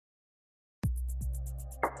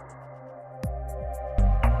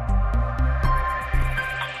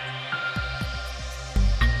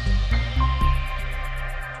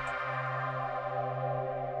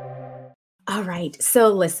right. So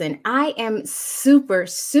listen, I am super,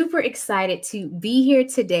 super excited to be here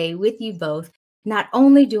today with you both. Not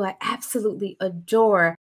only do I absolutely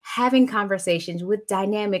adore having conversations with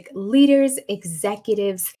dynamic leaders,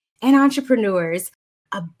 executives, and entrepreneurs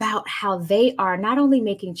about how they are not only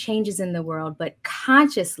making changes in the world, but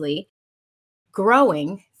consciously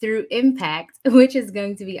growing through impact, which is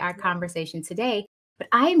going to be our conversation today. But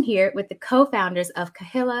I am here with the co-founders of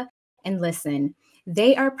Kahilla and Listen.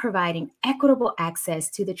 They are providing equitable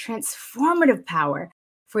access to the transformative power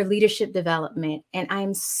for leadership development. And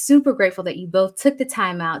I'm super grateful that you both took the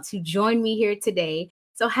time out to join me here today.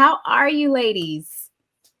 So how are you, ladies?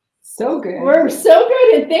 So good. We're so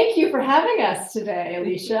good. And thank you for having us today,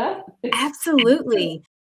 Alechia. Absolutely.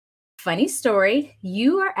 Funny story.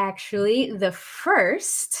 You are actually the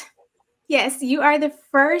first. Yes, you are the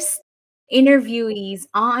first interviewees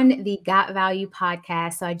on the Got Value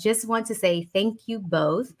podcast. So I just want to say thank you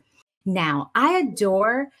both. Now, I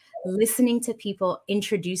adore listening to people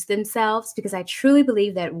introduce themselves because I truly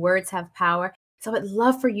believe that words have power. So I'd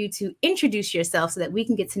love for you to introduce yourself so that we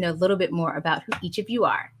can get to know a little bit more about who each of you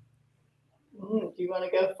are. Do you want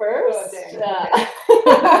to go first?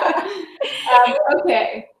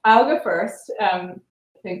 Okay, I'll go first.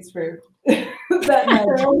 Thanks for that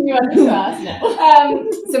nudge. You want to go us?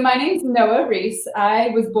 No. So my name's Noa Ries. I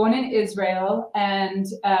was born in Israel and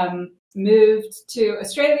moved to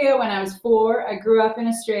Australia when I was 4. I grew up in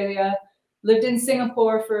Australia, lived in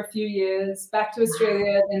Singapore for a few years, back to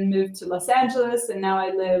Australia, then moved to Los Angeles, and now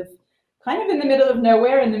I live kind of in the middle of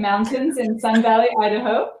nowhere in the mountains in Sun Valley,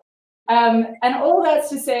 Idaho. And all that's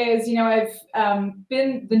to say is, I've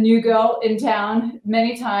been the new girl in town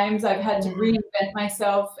many times. I've had to reinvent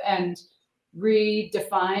myself and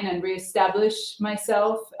redefine and reestablish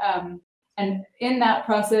myself. And in that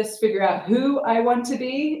process, figure out who I want to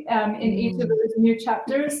be in each of those new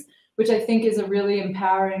chapters, which I think is a really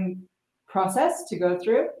empowering process to go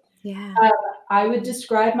through. Yeah. I would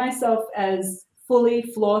describe myself as fully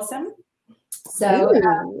flawsome. So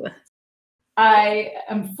I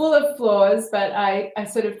am full of flaws, but I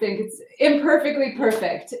sort of think it's imperfectly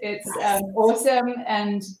perfect. It's awesome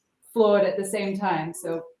and flawed at the same time.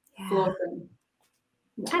 So flawsome.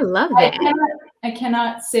 I love that. I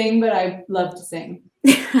cannot sing, but I love to sing.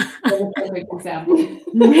 That's a perfect example.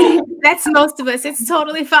 That's most of us. It's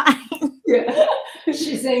totally fine. Yeah.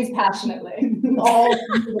 She sings passionately. All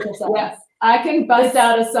songs. Yes. I can bust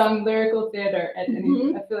out a song, lyrical theater,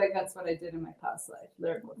 and I feel like that's what I did in my past life,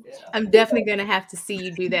 lyrical theater. I'm definitely going to have to see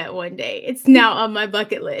you do that one day. It's now on my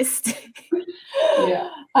bucket list. Yeah,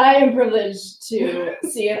 I am privileged to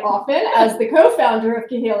see it often as the co-founder of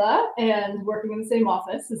Kahilla and working in the same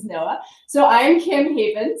office as Noah. So I am Kim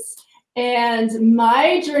Havens, and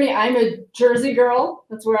my journey, I'm a Jersey girl.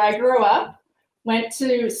 That's where I grew up. Went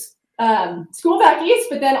to school back east,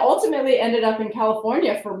 but then ultimately ended up in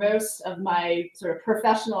California for most of my sort of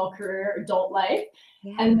professional career, adult life.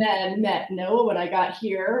 Yeah. And then met Noah when I got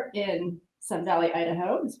here in Sun Valley,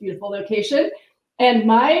 Idaho, this beautiful location. And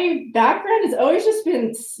my background has always just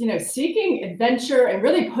been, seeking adventure and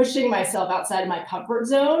really pushing myself outside of my comfort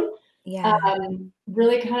zone. Yeah.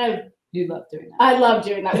 Really kind of. You love doing that. I love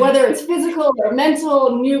doing that, whether it's physical or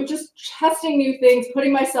mental, just testing new things,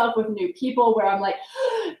 putting myself with new people where I'm like,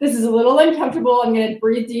 this is a little uncomfortable. I'm going to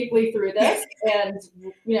breathe deeply through this and,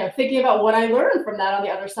 thinking about what I learned from that on the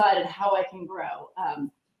other side and how I can grow.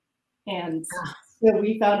 And so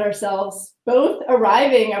we found ourselves both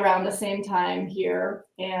arriving around the same time here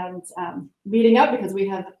and meeting up because we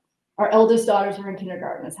have our eldest daughters were in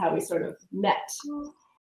kindergarten is how we sort of met.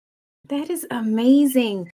 That is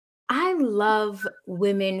amazing. I love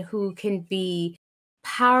women who can be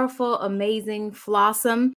powerful, amazing,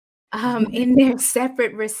 flossom in their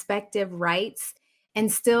separate respective rights and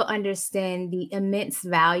still understand the immense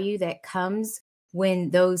value that comes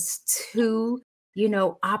when those two,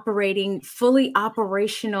 operating fully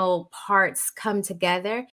operational parts come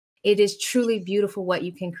together. It is truly beautiful what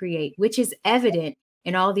you can create, which is evident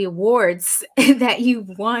in all the awards that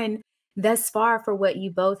you've won thus far for what you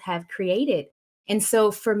both have created. And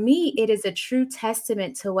so for me, it is a true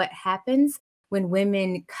testament to what happens when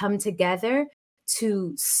women come together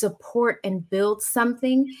to support and build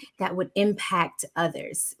something that would impact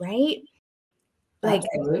others, right? Like,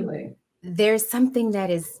 absolutely. There's something that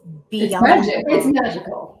is beyond. It's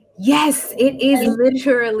magical. Yes, it is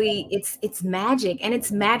literally, it's magic, and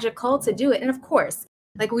it's magical to do it. And of course,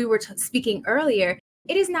 like we were speaking earlier,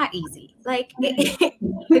 it is not easy. Like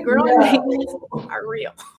the growing pains are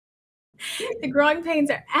real. The growing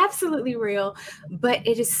pains are absolutely real, but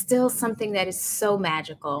it is still something that is so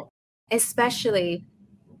magical, especially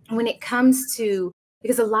when it comes to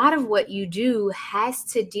because a lot of what you do has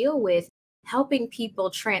to deal with helping people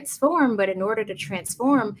transform. But in order to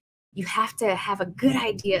transform, you have to have a good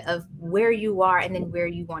idea of where you are and then where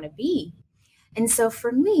you want to be. And so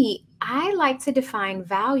for me, I like to define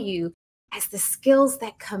value as the skills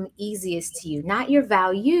that come easiest to you, not your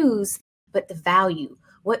values, but the value,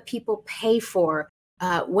 what people pay for,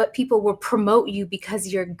 what people will promote you because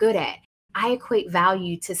you're good at. I equate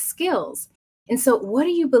value to skills. And so, what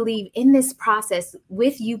do you believe in this process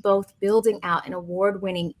with you both building out an award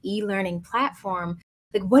winning e learning platform?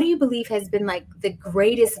 Like, what do you believe has been like the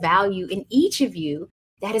greatest value in each of you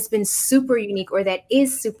that has been super unique or that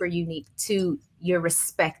is super unique to your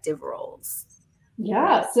respective roles?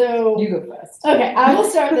 Yeah, so You go first. Okay, I will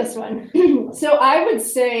start this one. So I would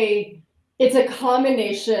say it's a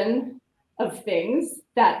combination of things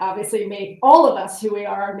that obviously make all of us who we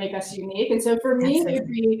are, make us unique. And so for me, it would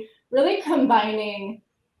be really combining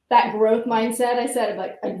that growth mindset I said of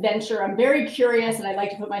like adventure. I'm very curious and I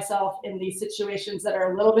like to put myself in these situations that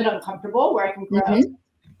are a little bit uncomfortable where I can grow.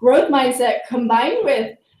 Growth mindset combined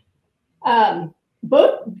with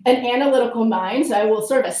both an analytical mind, so I will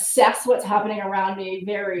sort of assess what's happening around me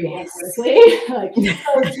very analytically, like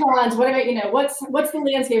photons, what about, what's the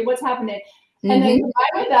landscape, what's happening, and then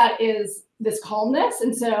combined with that is this calmness.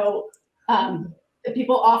 And so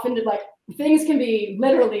people often like things can be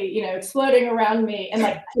literally, exploding around me, and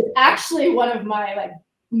like it's actually one of my like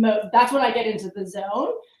that's when I get into the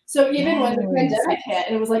zone. So even when the pandemic hit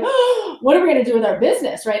and it was like, oh, what are we going to do with our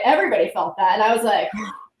business, right? Everybody felt that, and I was like,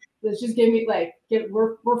 let's just give me like,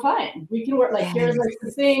 we're fine. We can work, like, here's like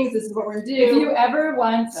the things, this is what we're gonna do. If you ever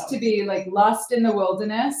want to be like lost in the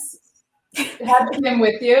wilderness, have him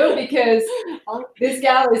with you, because this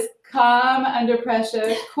gal is calm under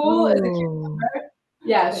pressure, cool as a cucumber.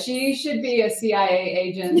 Yeah, she should be a CIA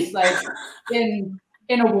agent, like in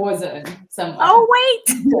a war zone somewhere. Oh,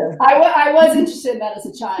 wait. I was interested in that as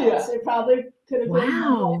a child, so it probably could have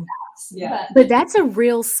been. Yeah, but that's a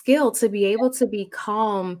real skill to be able to be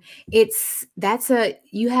calm.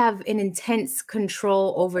 You have an intense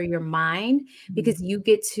control over your mind because you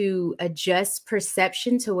get to adjust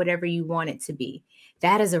perception to whatever you want it to be.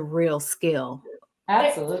 That is a real skill.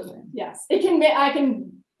 Absolutely. Yes. It can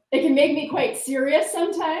make me quite serious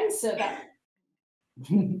sometimes. So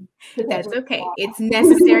that's okay. It's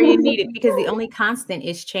necessary and needed because the only constant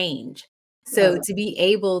is change. So to be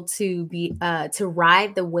able to to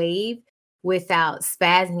ride the wave without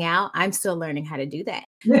spazzing out, I'm still learning how to do that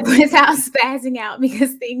without spazzing out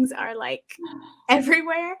because things are like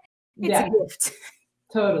everywhere. It's a gift.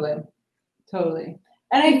 Totally.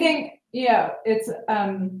 And I think, it's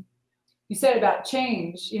you said about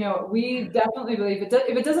change. We definitely believe if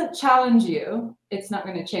it doesn't challenge you, it's not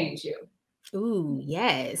going to change you. Ooh,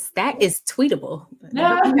 yes, that is tweetable.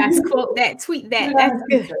 You guys quote that, tweet that. That's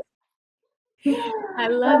good. I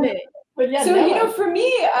love it. But so, for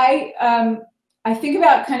me, I think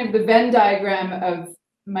about kind of the Venn diagram of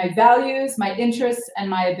my values, my interests, and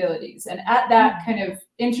my abilities. And at that kind of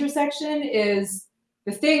intersection is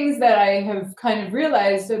the things that I have kind of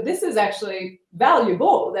realized, so this is actually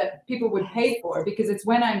valuable that people would pay for because it's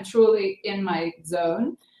when I'm truly in my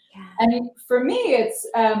zone. Yeah. And for me, it's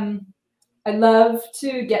I love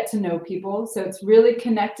to get to know people. So it's really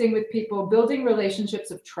connecting with people, building relationships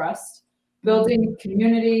of trust, building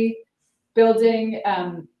community, building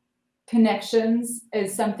connections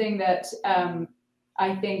is something that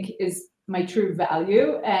I think is my true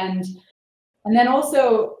value. And then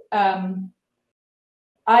also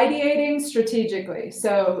ideating strategically.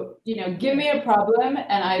 So, give me a problem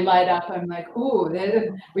and I light up. I'm like, ooh,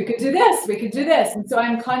 we could do this, we could do this. And so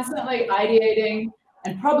I'm constantly ideating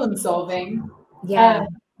and problem solving,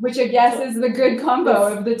 which I guess is the good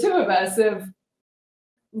combo of the two of us. Of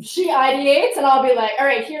she ideates and I'll be like, all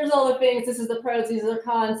right, here's all the things. This is the pros, these are the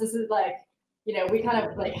cons. This is like, we kind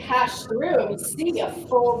of like hash through and we see a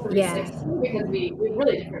full 360 because we have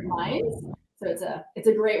really different minds. So it's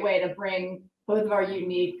a great way to bring both of our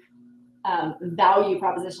unique value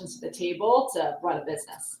propositions to the table to run a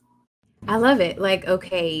business. I love it. Like,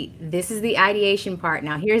 okay, this is the ideation part.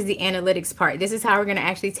 Now here's the analytics part. This is how we're going to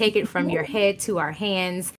actually take it from your head to our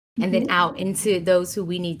hands and then out into those who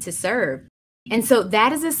we need to serve. And so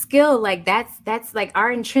that is a skill. Like that's like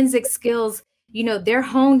our intrinsic skills, they're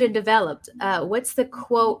honed and developed. What's the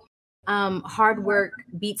quote? Hard work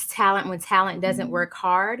beats talent when talent doesn't work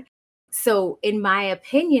hard. So in my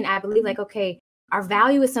opinion, I believe like, okay, our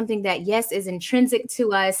value is something that, yes, is intrinsic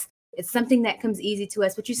to us. It's something that comes easy to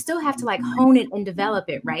us, but you still have to like hone it and develop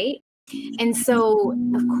it, right? And so,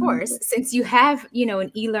 of course, since you have,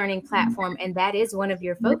 an e-learning platform and that is one of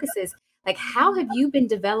your focuses, like how have you been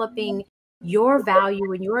developing your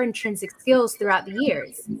value and your intrinsic skills throughout the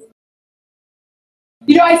years?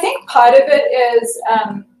 I think part of it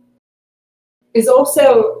is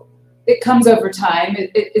also, it comes over time.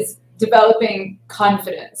 It's developing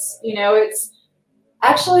confidence. It's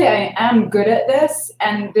actually, I am good at this,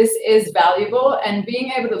 and this is valuable, and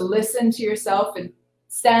being able to listen to yourself and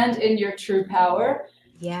stand in your true power.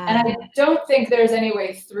 Yeah. And I don't think there's any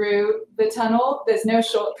way through the tunnel. There's no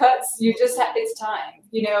shortcuts. You just have, it's time.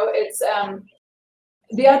 It's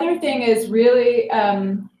the other thing is really,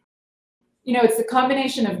 it's the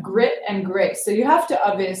combination of grit and grace. So you have to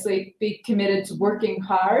obviously be committed to working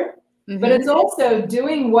hard, but it's also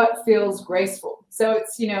doing what feels graceful. So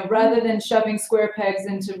it's, rather than shoving square pegs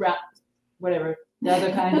into round, whatever the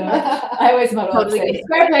other kind of, I always model totally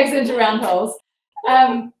square pegs into round holes.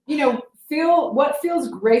 Feel what feels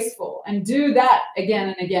graceful and do that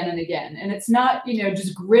again and again and again. And it's not,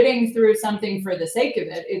 just gritting through something for the sake of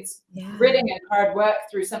it. It's gritting and hard work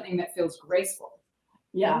through something that feels graceful.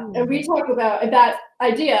 Yeah. And we talk about that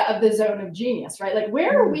idea of the zone of genius, right? Like,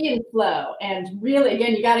 where are we in flow? And really,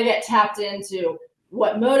 again, you got to get tapped into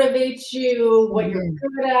what motivates you, what you're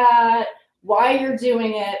good at, why you're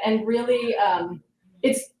doing it. And really,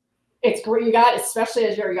 it's great. You got, especially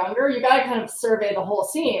as you're younger, you got to kind of survey the whole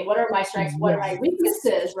scene. What are my strengths? What are my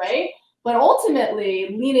weaknesses? Right. But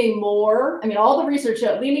ultimately leaning more, all the research,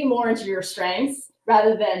 leaning more into your strengths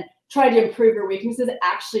rather than trying to improve your weaknesses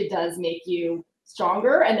actually does make you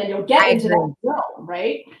stronger. And then you'll get into that zone.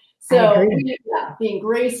 Right. So being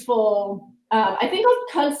graceful. I think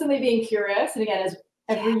constantly being curious. And again, as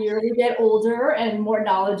every year we get older and more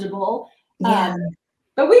knowledgeable,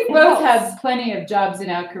 but we both had plenty of jobs in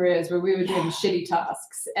our careers where we were doing shitty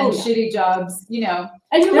tasks and shitty jobs, And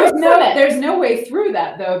there's no way through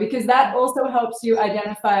that though, because that also helps you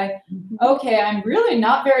identify, okay, I'm really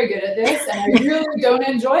not very good at this and I really don't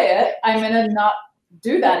enjoy it. I'm going to not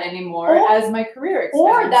do that anymore as my career expands.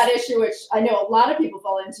 Or that issue, which I know a lot of people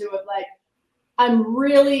fall into, of like, I'm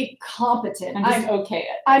really competent. I'm okay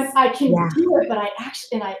at this. I can do it, but I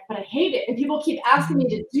hate it. And people keep asking me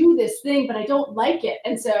to do this thing, but I don't like it.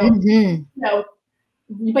 And so,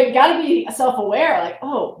 but you got to be self-aware, like,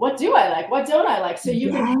 oh, what do I like? What don't I like? So you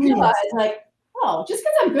can realize, like, oh, just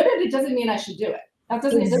because I'm good at it doesn't mean I should do it. That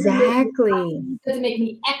doesn't doesn't make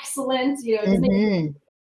me excellent. It doesn't make me,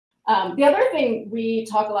 the other thing we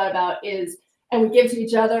talk a lot about is, and we give to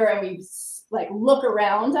each other, and we look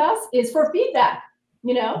around us, is for feedback.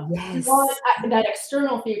 We want that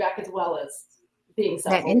external feedback as well as being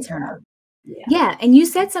that internal. Yeah. And you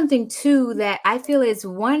said something too that I feel is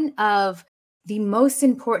one of the most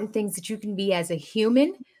important things that you can be as a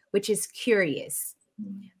human, which is curious.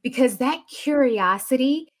 Because that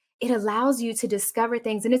curiosity, it allows you to discover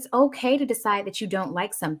things, and it's okay to decide that you don't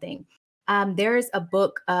like something. There's a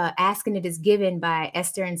book, Ask and It Is Given, by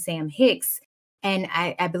Esther and Sam Hicks. And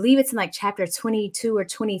I believe it's in chapter 22 or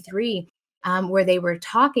 23, where they were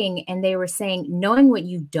talking and they were saying, knowing what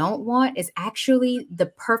you don't want is actually the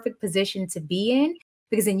perfect position to be in,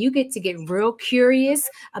 because then you get to get real curious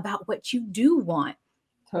about what you do want.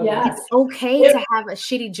 It's okay to have a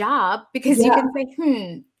shitty job because you can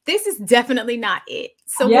say, this is definitely not it.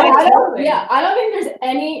 So I don't think there's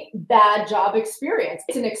any bad job experience.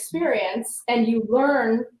 It's an experience, and you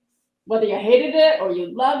learn whether you hated it or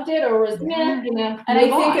you loved it or was And I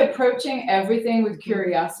think approaching everything with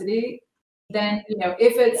curiosity, then,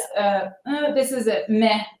 if it's this is a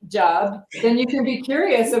meh job, then you can be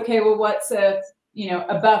curious. Okay, well, what's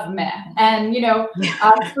above meh? And,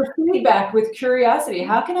 ask for feedback with curiosity.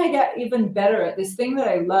 How can I get even better at this thing that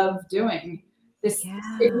I love doing? If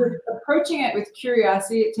you're approaching it with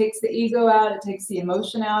curiosity, it takes the ego out, it takes the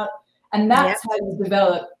emotion out, and that's how you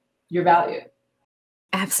develop your value.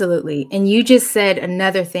 Absolutely. And you just said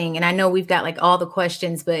another thing, and I know we've got all the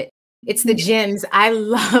questions, but it's the gems.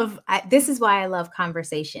 This is why I love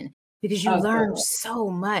conversation, because you learn so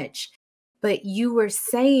much. But you were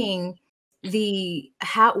saying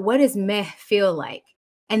what does meh feel like?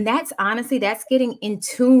 And that's honestly, that's getting in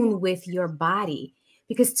tune with your body,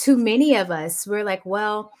 because too many of us, we're like,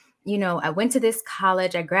 well, I went to this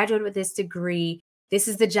college, I graduated with this degree. This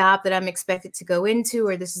is the job that I'm expected to go into,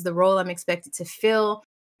 or this is the role I'm expected to fill.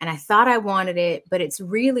 And I thought I wanted it, but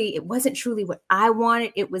it wasn't truly what I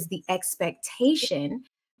wanted. It was the expectation,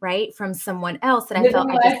 right, from someone else that I felt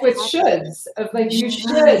like life with shoulds of you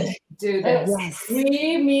should do this. Yes.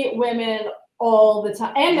 We meet women all the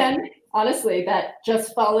time. And then honestly, that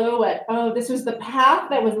just follow it. Oh, this was the path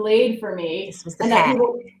that was laid for me. This was the and path that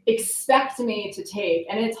people expect me to take.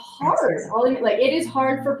 And it's hard. It is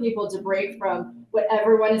hard for people to break from what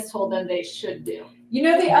everyone has told them they should do.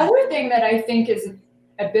 The other thing that I think is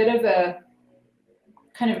a bit of a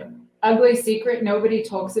kind of ugly secret nobody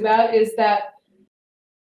talks about is that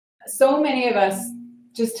so many of us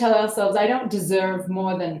just tell ourselves, I don't deserve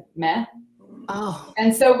more than meh. Oh.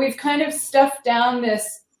 And so we've kind of stuffed down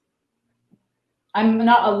this, I'm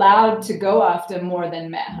not allowed to go after more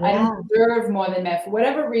than meh. I don't deserve more than meh for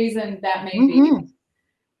whatever reason that may be.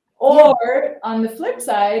 Or on the flip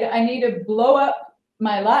side, I need to blow up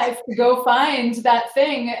my life to go find that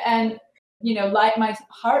thing and, you know, light my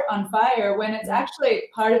heart on fire, when it's actually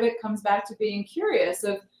part of it comes back to being curious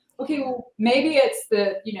of, okay, well, maybe it's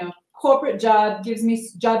the, you know, corporate job gives me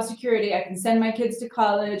job security. I can send my kids to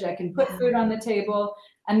college. I can put food on the table.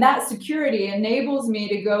 And that security enables me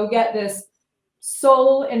to go get this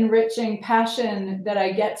soul enriching passion that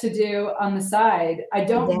I get to do on the side. I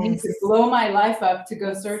don't need to blow my life up to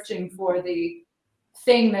go searching for the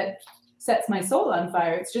thing that sets my soul on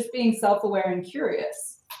fire. It's just being self-aware and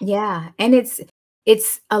curious. Yeah. And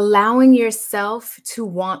it's allowing yourself to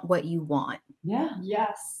want what you want. Yeah.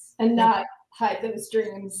 Yes. And not hide those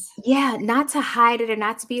dreams. Yeah. Not to hide it or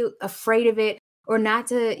not to be afraid of it or not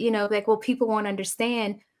to, you know, like, well, people won't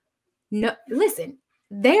understand. No, listen,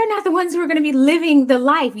 they're not the ones who are going to be living the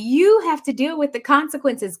life. You have to deal with the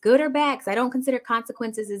consequences, good or bad. Because I don't consider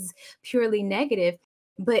consequences as purely negative,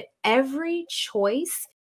 but every choice,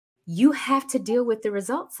 you have to deal with the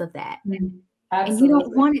results of that. And you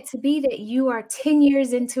don't want it to be that you are 10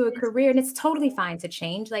 years into a career and it's totally fine to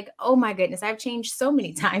change. Like, oh my goodness, I've changed so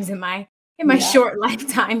many times in my short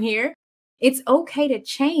lifetime here. It's okay to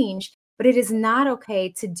change, but it is not okay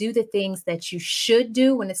to do the things that you should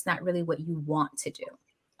do when it's not really what you want to do.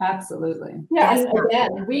 Absolutely. Yeah. And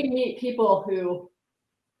again, we meet people who,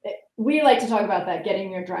 we like to talk about that,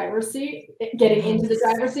 getting your driver's seat, getting into the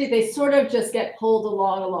driver's seat. They sort of just get pulled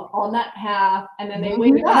along on that path, and then they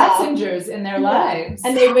wake up. Passengers in their lives.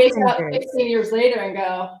 And they wake up 15 years later and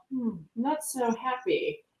go, I'm not so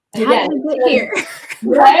happy. And how did I get here?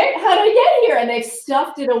 Right? How did I get here? And they've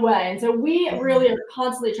stuffed it away. And so we really are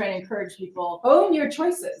constantly trying to encourage people. Own your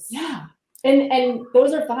choices. Yeah. And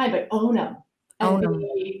those are fine, but own them. And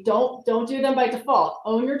don't do them by default.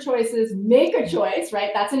 Own your choices. Make a choice, right?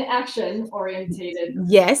 That's an action orientated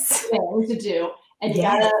thing to do. And you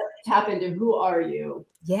gotta tap into, who are you?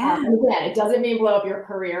 And again, it doesn't mean blow up your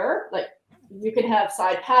career. Like, you can have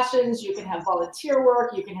side passions, you can have volunteer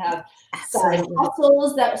work, you can have side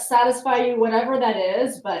hustles that satisfy you, whatever that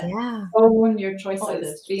is. But own your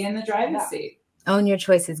choices. Be in the driver's seat. Own your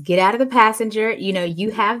choices. Get out of the passenger. You know, you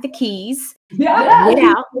have the keys. Get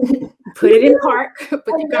out. Put it in park. Put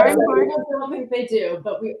the car in park. I don't think they do,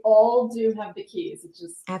 but we all do have the keys. It's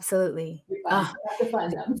just absolutely. We have to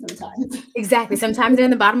find them sometimes. Exactly. Sometimes they're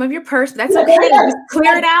in the bottom of your purse. But that's okay. Just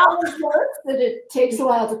clear it out. That it takes a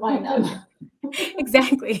while to find them.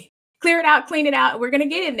 Exactly. Clear it out. Clean it out. We're gonna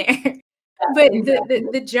get in there. But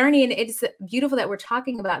the journey, and it's beautiful that we're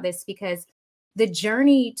talking about this, because the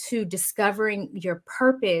journey to discovering your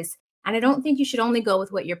purpose. And I don't think you should only go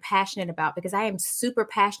with what you're passionate about, because I am super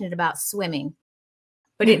passionate about swimming,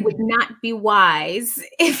 but it would not be wise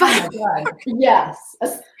if I. Yes.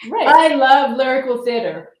 Right. I love lyrical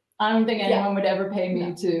theater. I don't think anyone would ever pay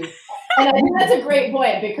me to. And I think that's a great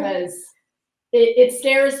point, because it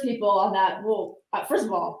scares people on that. Well, first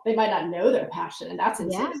of all, they might not know their passion, and that's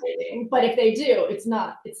intimidating. But if they do, it's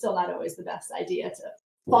still not always the best idea to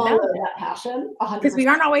follow that passion 100%. Because we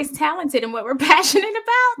aren't always talented in what we're passionate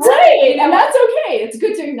about. Right. And that's okay. It's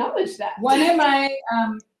good to acknowledge that. One of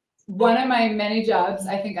my many jobs,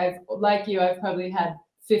 I think I've probably had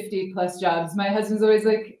 50 plus jobs. My husband's always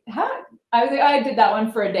like, how? I was like, I did that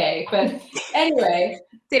one for a day. But anyway,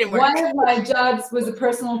 didn't work. One of my jobs was a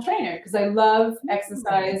personal trainer, because I love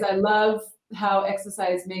exercise. I love how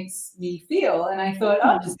exercise makes me feel. And I thought,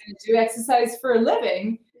 I'm just going to do exercise for a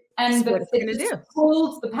living. And it just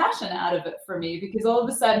pulled the passion out of it for me, because all of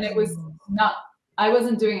a sudden I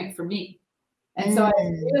wasn't doing it for me. And so I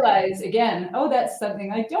realized again, that's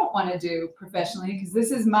something I don't want to do professionally, because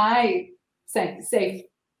this is my safe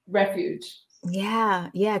refuge. Yeah.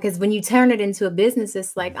 Yeah. Because when you turn it into a business,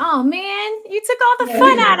 it's like, oh man, you took all the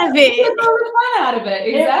fun out of it. You took all the fun out of it.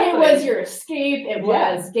 Exactly. It was your escape.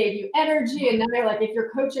 It gave you energy. And now you're like, if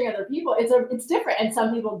you're coaching other people, it's different. And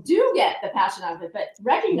some people do get the passion out of it, but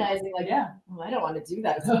recognizing like, I don't want to do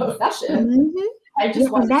that as a profession. I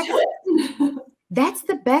just want to do it. That's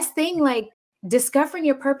the best thing. Like, discovering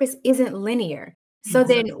your purpose isn't linear. So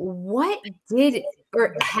then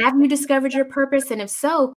have you discovered your purpose? And if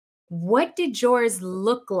so, what did yours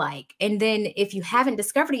look like? And then if you haven't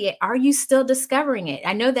discovered it yet, are you still discovering it?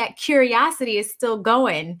 I know that curiosity is still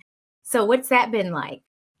going. So what's that been like?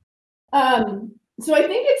 So I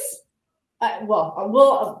think I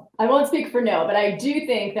won't speak for no, but I do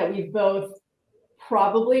think that we've both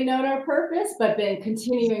probably known our purpose, but been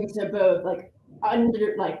continuing to both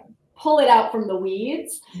pull it out from the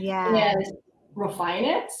weeds and refine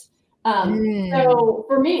it. So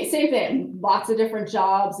for me, same thing, lots of different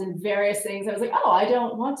jobs and various things. I was like, oh, I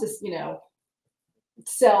don't want to,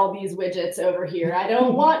 sell these widgets over here. I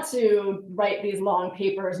don't want to write these long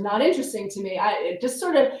papers, not interesting to me.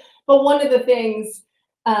 But one of the things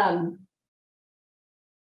that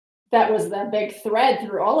was the big thread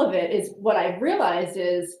through all of it is what I realized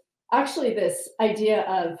is actually this idea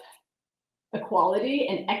of equality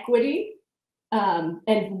and equity,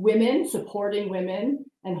 and women, supporting women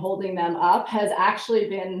and holding them up has actually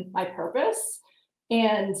been my purpose.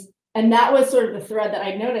 And that was sort of the thread that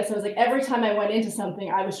I noticed. I was like, every time I went into something,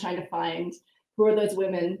 I was trying to find who are those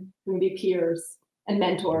women who can be peers and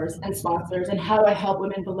mentors and sponsors, and how do I help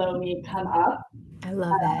women below me come up? I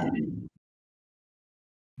love that.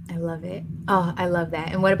 I love it. Oh, I love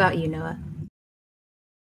that. And what about you, Noah?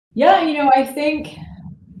 Yeah, I think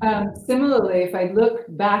similarly, if I look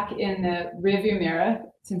back in the rearview mirror,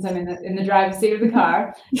 since I'm in the driver's seat of the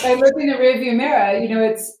car, if I look in the rearview mirror,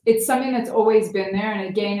 it's something that's always been there. And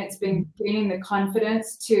again, it's been gaining the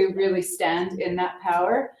confidence to really stand in that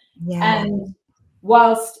power. Yeah. And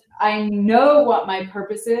whilst I know what my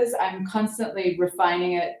purpose is, I'm constantly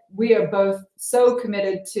refining it. We are both so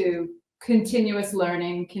committed to continuous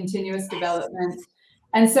learning, continuous development.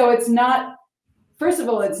 And so it's not, first of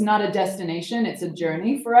all, it's not a destination, it's a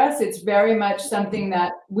journey for us. It's very much something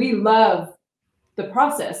that we love, the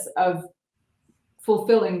process of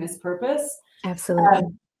fulfilling this purpose. Absolutely.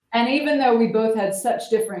 And even though we both had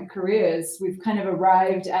such different careers, we've kind of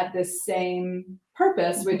arrived at this same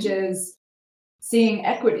purpose, which is seeing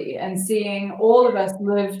equity and seeing all of us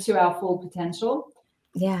live to our full potential.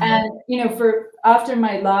 Yeah. And, after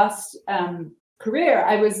my last career,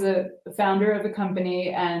 I was a founder of a company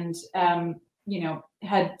and,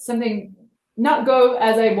 had something not go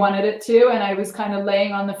as I wanted it to. And I was kind of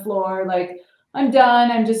laying on the floor, like, I'm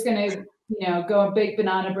done. I'm just going to, go and bake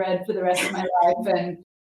banana bread for the rest of my life. And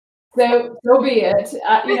so be it.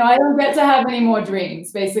 I don't get to have any more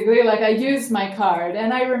dreams, basically. Like, I used my card.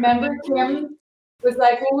 And I remember Kim was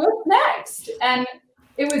like, well, what's next? And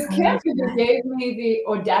it was Kim who gave me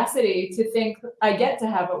the audacity to think I get to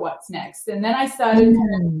have a what's next. And then I started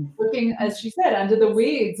looking, as she said, under the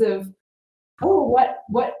weeds of, oh,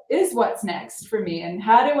 what is what's next for me? And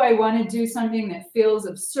how do I want to do something that feels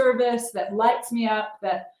of service, that lights me up,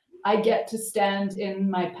 that I get to stand in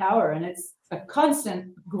my power? And it's a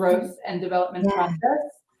constant growth and development process,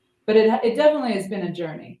 but it definitely has been a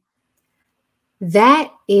journey.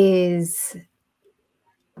 That is,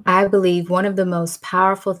 I believe, one of the most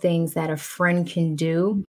powerful things that a friend can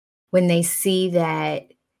do when they see that,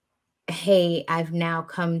 hey, I've now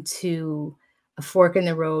come to a fork in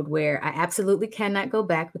the road where I absolutely cannot go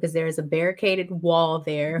back because there is a barricaded wall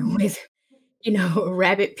there with,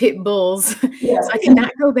 rabid pit bulls. Yeah. So I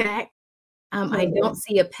cannot go back. I don't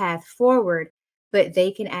see a path forward, but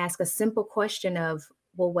they can ask a simple question of,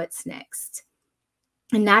 well, what's next?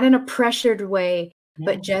 And not in a pressured way,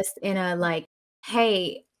 but just in a like,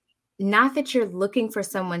 hey, not that you're looking for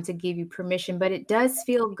someone to give you permission, but it does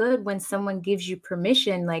feel good when someone gives you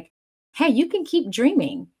permission. Like, hey, you can keep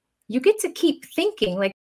dreaming. You get to keep thinking.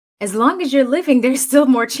 Like, as long as you're living, there's still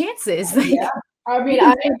more chances. Like, I mean,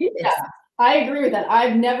 I agree with that.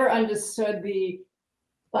 I've never understood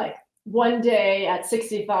one day at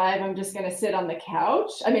 65, I'm just going to sit on the couch.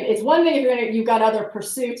 I mean, it's one thing if you've got other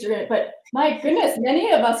pursuits, but my goodness,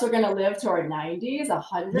 many of us are going to live to our 90s,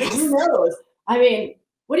 100, who knows? I mean,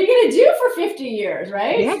 what are you going to do for 50 years,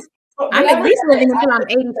 right? Yes. I'm at least living until I'm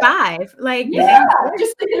 85. Like, I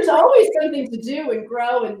just think there's always something to do and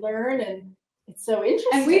grow and learn, and it's so interesting.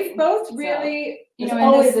 And we've both really, in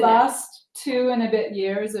this last 2 and a bit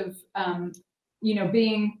years of,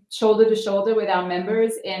 being shoulder to shoulder with our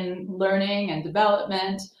members in learning and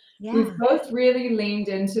development, we've both really leaned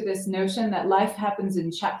into this notion that life happens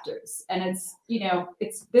in chapters, and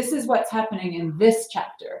this is what's happening in this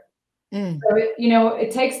chapter. So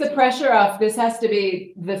it takes the pressure off. This has to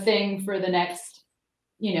be the thing for the next,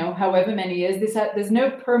 however many years. There's no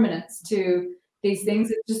permanence to these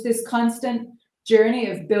things. It's just this constant journey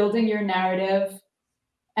of building your narrative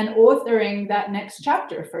and authoring that next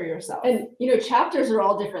chapter for yourself. And chapters are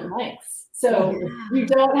all different lengths, so you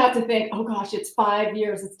don't have to think, oh gosh, it's 5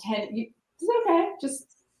 years, it's 10. It's okay.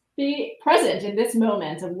 Just be present in this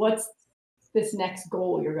moment of what's this next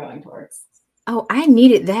goal you're going towards. Oh, I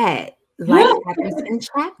needed that. life happens in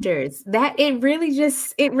chapters. That it really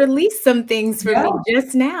just it released some things for me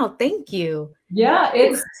just now. Thank you. Yeah,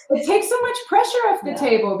 it takes so much pressure off the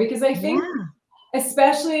table, because I think,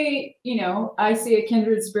 especially, I see a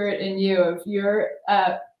kindred spirit in you of you're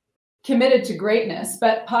committed to greatness.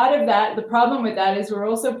 But part of that, the problem with that is we're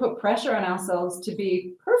also put pressure on ourselves to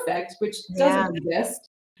be perfect, which doesn't exist.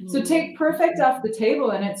 So take perfect off the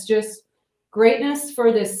table, and it's just greatness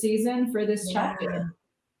for this season, for this chapter.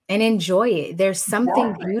 And enjoy it. There's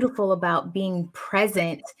something beautiful about being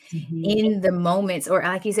present in the moments, or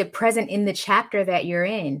like you said, present in the chapter that you're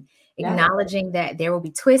in, acknowledging that there will be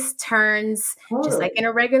twists, turns, just like in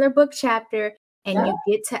a regular book chapter. And you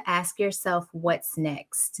get to ask yourself, what's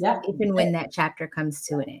next? If and when that chapter comes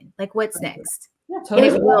to an end, like what's next? And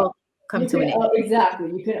it will come to an end.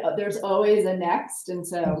 Exactly. You can, there's always a next. And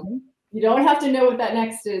so you don't have to know what that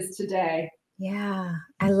next is today. Yeah,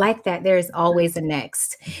 I like that. There is always a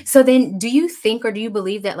next. So then do you think, or do you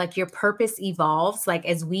believe that like your purpose evolves? Like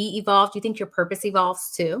as we evolve, do you think your purpose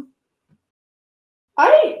evolves too?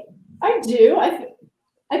 I do. I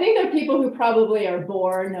think there are people who probably are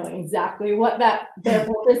born knowing exactly what their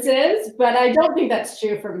purpose is, but I don't think that's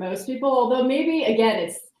true for most people. Although maybe again,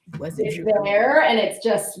 it's there, and it's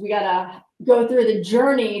just we gotta go through the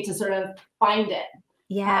journey to sort of find it.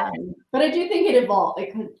 Yeah, but I do think it evolves.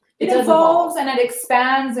 It evolves and it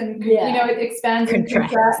expands, and it expands and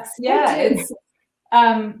contracts. Yeah, it's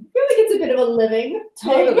I feel like it's a bit of a living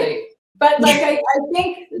totally. But like I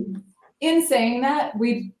think in saying that,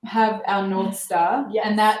 we have our North Star,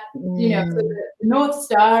 and that so the North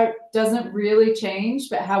Star doesn't really change,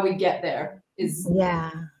 but how we get there is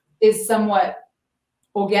somewhat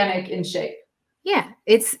organic in shape. Yeah,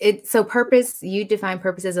 it's so purpose. You define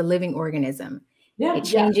purpose as a living organism. Yeah, it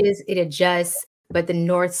changes, it adjusts, but the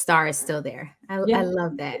North Star is still there. I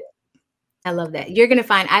love that. I love that. You're gonna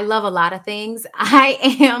find I love a lot of things. I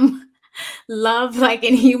am love like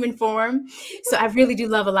in human form. So I really do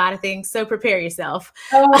love a lot of things. So prepare yourself.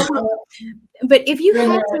 But if you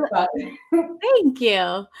had to, thank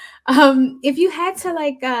you. If you had to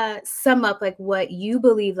like sum up like what you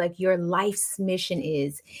believe like your life's mission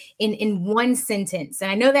is in one sentence,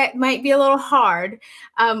 and I know that might be a little hard.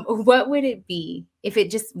 What would it be if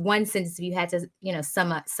it just one sentence? If you had to,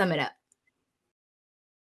 sum it up.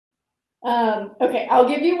 Okay, I'll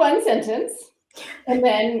give you one sentence, and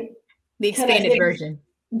then the expanded version.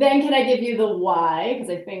 Then can I give you the why?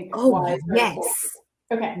 Because I think why is very important.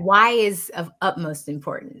 Okay. Why is of utmost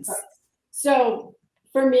importance. So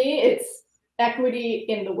for me, it's equity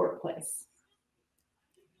in the workplace.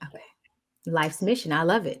 Okay. Life's mission. I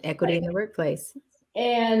love it. Equity in the workplace.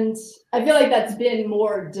 And I feel like that's been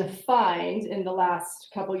more defined in the last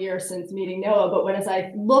couple of years since meeting Noah. But as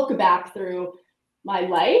I look back through my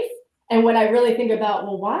life, and when I really think about,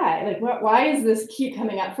 well, why? Like, why is this keep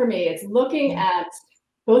coming up for me? It's looking at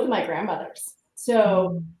both of my grandmothers.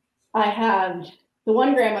 So I had the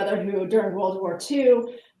one grandmother who during World War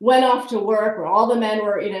II went off to work where all the men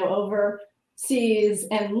were, overseas,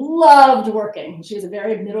 and loved working. She was a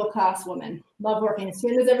very middle-class woman, loved working. As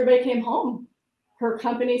soon as everybody came home, her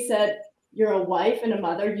company said, you're a wife and a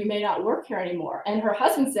mother, you may not work here anymore. And her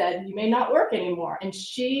husband said, you may not work anymore. And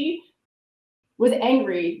she was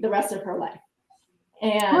angry the rest of her life.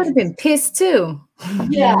 And I would have been pissed too.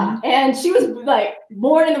 Yeah. And she was like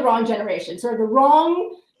born in the wrong generation, sort of the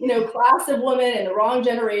wrong, class of women in the wrong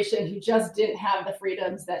generation who just didn't have the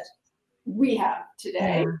freedoms that we have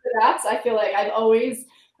today. Yeah. So I feel like I've always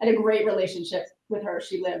had a great relationship with her.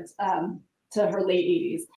 She lived to her late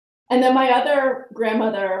 80s. And then my other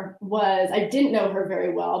grandmother I didn't know her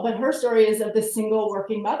very well, but her story is of the single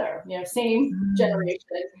working mother, same generation,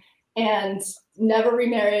 and never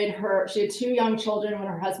remarried. She had 2 young children when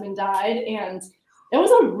her husband died, and it was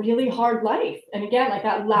a really hard life. And again, like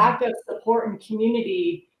that lack of support and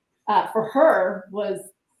community for her was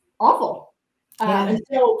awful. And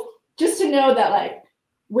so just to know that like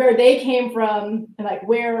where they came from and like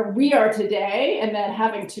where we are today, and then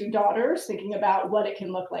having 2 daughters, thinking about what it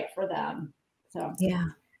can look like for them. So yeah,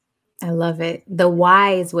 I love it. The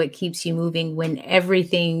why is what keeps you moving when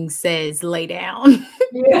everything says lay down.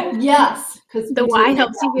 Yes, because the why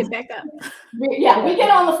helps you get back up. We get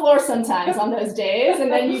on the floor sometimes on those days, and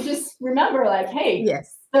then you just remember like, hey,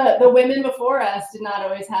 the women before us did not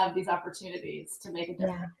always have these opportunities to make a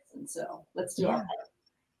difference, and so let's do our part.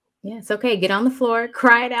 Yeah, it's okay. Get on the floor,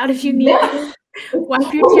 cry it out if you need to.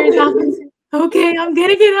 Wipe your tears off and say, okay, I'm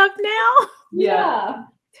gonna get up now. Yeah,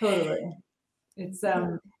 totally. It's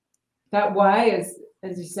that why is,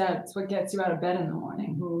 as you said, it's what gets you out of bed in the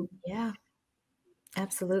morning. Yeah.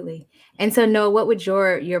 Absolutely. And so, Noah, what would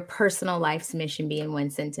your personal life's mission be in one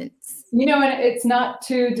sentence? You know, and it's not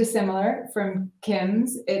too dissimilar from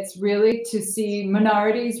Kim's. It's really to see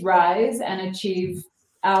minorities rise and achieve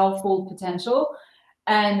our full potential.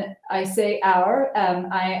 And I say our,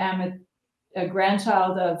 I am a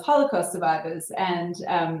grandchild of Holocaust survivors, and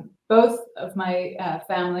both of my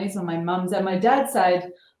families on my mom's and my dad's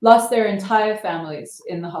side lost their entire families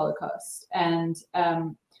in the Holocaust. And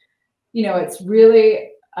you know, it's really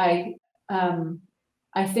I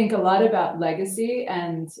think a lot about legacy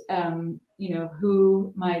and you know,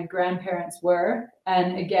 who my grandparents were,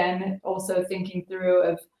 and again also thinking through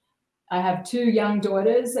of I have two young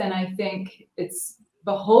daughters, and I think it's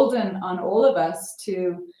beholden on all of us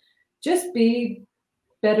to just be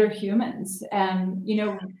better humans. And you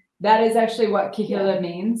know, that is actually what Kahilla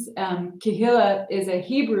means. Kahilla is a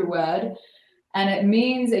Hebrew word, and it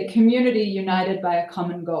means a community united by a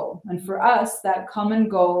common goal. And for us, that common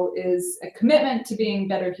goal is a commitment to being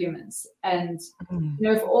better humans. And you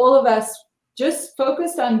know, if all of us just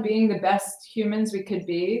focused on being the best humans we could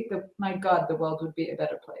be, my God, the world would be a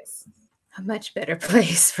better place. A much better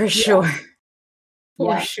place, for sure.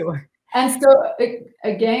 For Yeah. sure. And so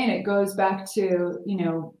again, it goes back to, you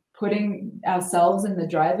know, putting ourselves in the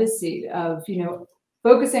driver's seat of, you know,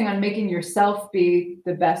 focusing on making yourself be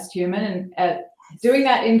the best human. And at doing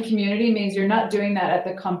that in community means you're not doing that at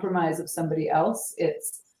the compromise of somebody else.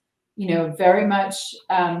 It's, you know, very much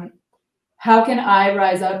how can I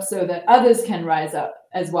rise up so that others can rise up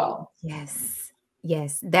as well? Yes.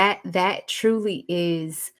 Yes. That truly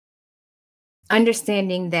is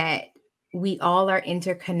understanding that we all are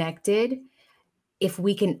interconnected. If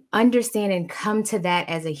we can understand and come to that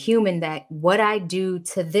as a human, that what I do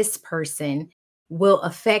to this person will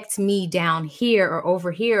affect me down here or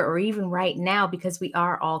over here, or even right now, because we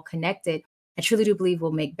are all connected, I truly do believe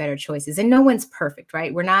we'll make better choices. And no one's perfect,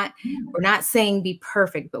 right? We're not saying be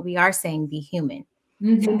perfect, but we are saying be human.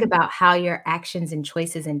 Mm-hmm. Think about how your actions and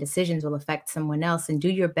choices and decisions will affect someone else, and do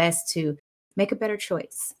your best to make a better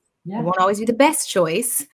choice. Yeah. It won't always be the best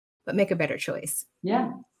choice, but make a better choice.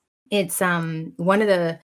 Yeah. It's one of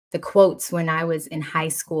the quotes when I was in high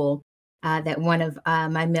school that one of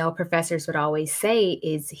my male professors would always say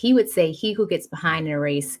is, he would say, "He who gets behind in a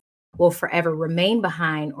race will forever remain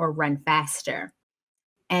behind or run faster."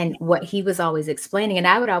 And what he was always explaining, and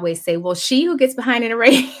I would always say, well, she who gets behind in a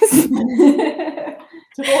race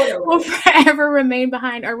will forever remain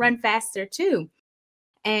behind or run faster too.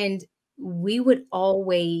 And I would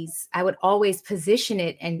always position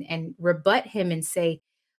it and rebut him and say,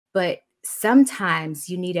 but sometimes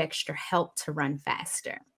you need extra help to run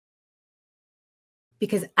faster.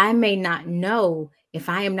 Because I may not know, if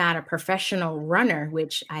I am not a professional runner,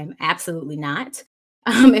 which I'm absolutely not.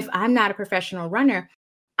 If I'm not a professional runner,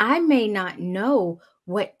 I may not know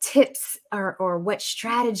what tips or what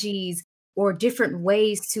strategies or different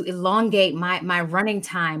ways to elongate my running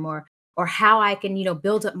time, or how I can, you know,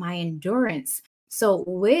 build up my endurance. So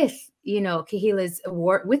with, you know, Kahilla's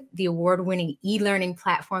award, with the award-winning e-learning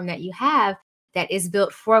platform that you have, that is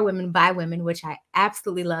built for women by women, which I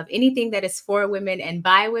absolutely love. Anything that is for women and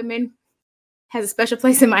by women has a special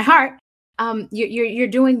place in my heart. You're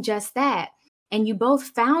doing just that. And you both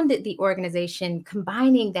founded the organization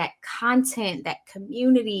combining that content, that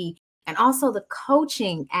community, and also the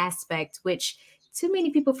coaching aspect, which too many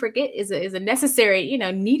people forget is a necessary, you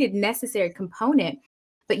know, needed necessary component.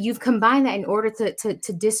 But you've combined that in order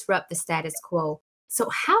to disrupt the status quo. So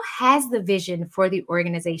how has the vision for the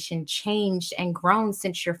organization changed and grown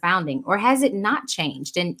since your founding? Or has it not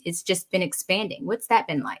changed and it's just been expanding? What's that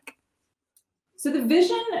been like? So the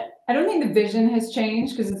vision, I don't think the vision has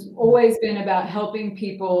changed, because it's always been about helping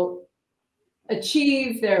people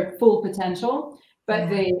achieve their full potential. But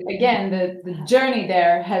the journey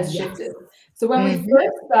there has shifted. So when we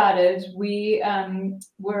first started, we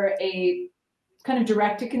were a kind of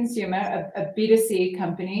direct to consumer, a B2C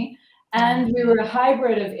company. And we were a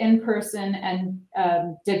hybrid of in-person and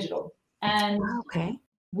digital. And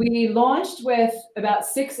we launched with about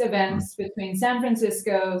 6 events between San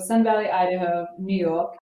Francisco, Sun Valley, Idaho, New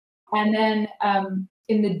York. And then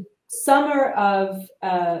in the summer of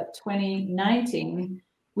 2019,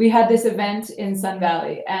 we had this event in Sun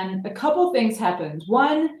Valley. And a couple things happened.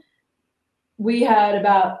 One, we had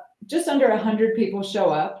about just under 100 people show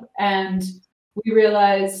up. And we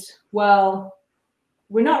realized, well,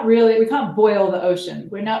 we can't boil the ocean.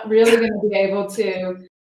 We're not really going to be able to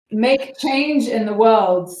make change in the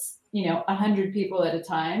world, you know, 100 people at a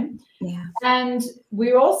time. Yeah. And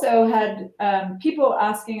we also had people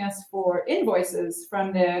asking us for invoices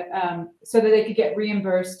from their, so that they could get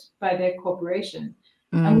reimbursed by their corporation.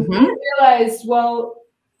 And we Mm-hmm. realized, well,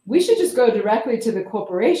 we should just go directly to the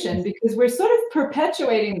corporation because we're sort of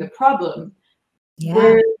perpetuating the problem. Yeah.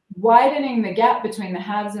 We're widening the gap between the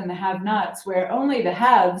haves and the have-nots, where only the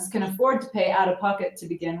haves can afford to pay out of pocket to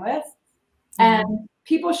begin with. And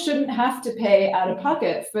people shouldn't have to pay out of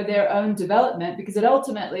pocket for their own development because it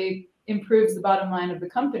ultimately improves the bottom line of the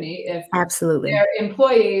company if Absolutely. their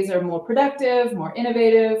employees are more productive, more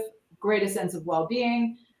innovative, greater sense of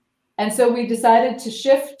well-being. And so we decided to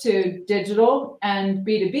shift to digital and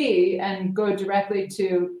B2B and go directly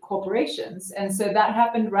to corporations. And so that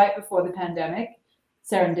happened right before the pandemic,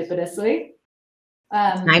 serendipitously.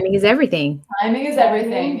 Timing is everything. Timing is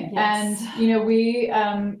everything. Yes. And, we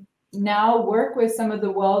now work with some of the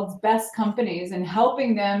world's best companies and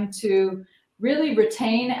helping them to really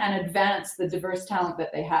retain and advance the diverse talent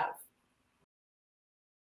that they have.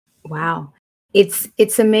 Wow.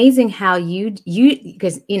 It's amazing how you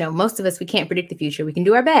because most of us, we can't predict the future. We can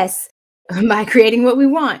do our best by creating what we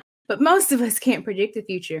want, but most of us can't predict the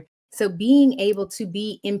future. So being able to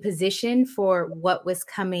be in position for what was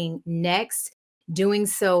coming next, doing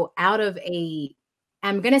so out of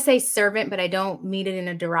I'm going to say servant, but I don't mean it in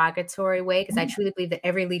a derogatory way because I truly believe that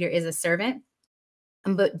every leader is a servant.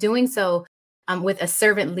 But doing so with a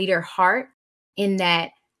servant leader heart, in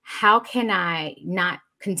that, how can I not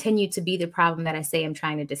continue to be the problem that I say I'm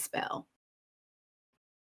trying to dispel?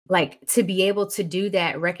 Like, to be able to do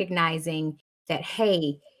that, recognizing that,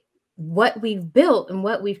 hey, what we've built and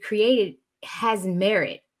what we've created has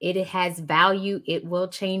merit. It has value. It will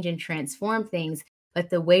change and transform things. But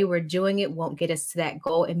the way we're doing it won't get us to that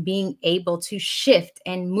goal. And being able to shift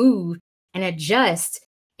and move and adjust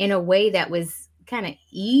in a way that was kind of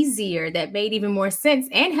easier, that made even more sense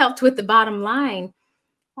and helped with the bottom line,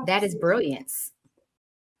 that is brilliance.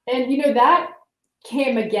 And that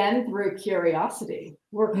came again through curiosity.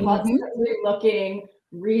 We're constantly looking,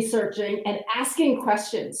 researching, and asking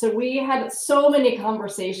questions. So we had so many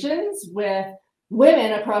conversations with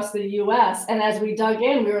women across the US. And as we dug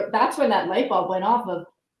in, that's when that light bulb went off of,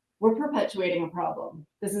 we're perpetuating a problem.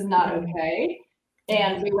 This is not okay.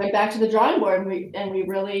 And we went back to the drawing board and we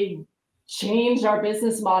really changed our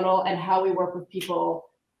business model and how we work with people,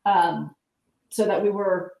 so that we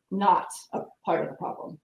were not a part of the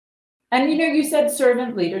problem. And you said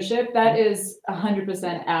servant leadership. That is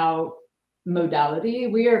 100% our modality.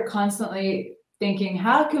 We are constantly thinking,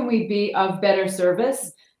 how can we be of better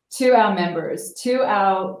service to our members, to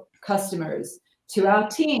our customers, to our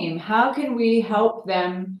team? How can we help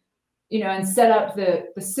them, and set up the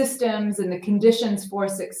systems and the conditions for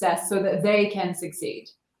success so that they can succeed?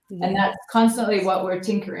 Yeah. And that's constantly what we're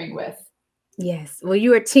tinkering with. Yes. Well,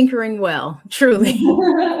 you are tinkering well, truly.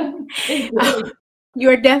 You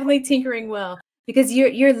are definitely tinkering well, because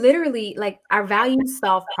you're literally, like, our values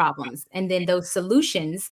solve problems, and then those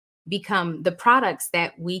solutions become the products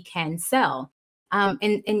that we can sell.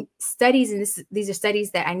 And studies, and these are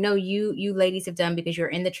studies that I know you ladies have done because you're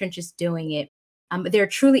in the trenches doing it. But there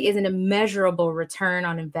truly isn't a measurable return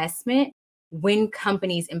on investment when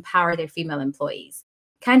companies empower their female employees.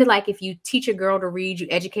 Kind of like if you teach a girl to read, you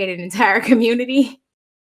educate an entire community.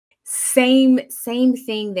 Same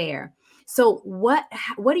thing there. So what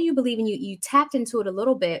do you believe in? You tapped into it a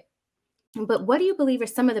little bit, but what do you believe are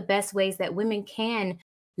some of the best ways that women can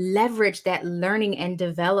leverage that learning and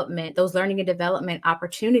development, those learning and development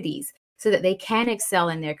opportunities, so that they can excel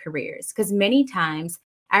in their careers? Because many times,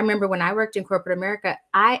 I remember when I worked in corporate America,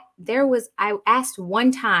 I asked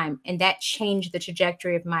one time, and that changed the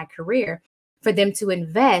trajectory of my career, for them to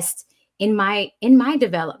invest in my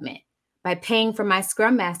development by paying for my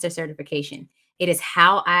Scrum Master certification. It is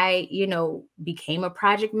how I, became a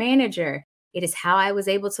project manager. It is how I was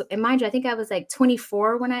able to, and mind you, I think I was like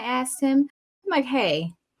 24 when I asked him. I'm like,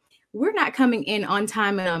 hey, we're not coming in on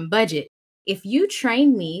time and on budget. If you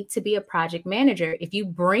train me to be a project manager, if you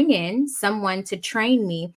bring in someone to train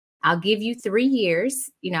me, I'll give you 3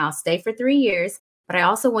 years, I'll stay for 3 years, but I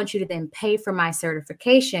also want you to then pay for my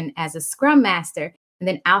certification as a Scrum Master, and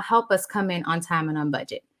then I'll help us come in on time and on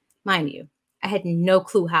budget. Mind you, I had no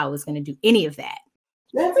clue how I was going to do any of that.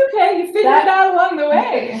 That's okay. You figured it out along the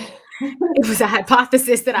way. It was a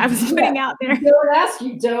hypothesis that I was putting out there. You don't ask,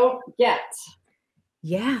 you don't get.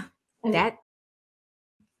 Yeah, that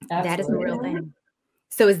is a real thing.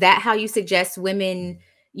 So is that how you suggest women,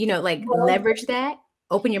 leverage that?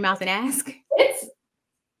 Open your mouth and ask? It's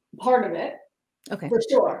part of it. Okay. For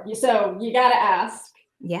sure. So you got to ask.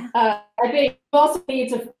 Yeah. I think you also need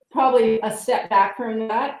to, probably a step back from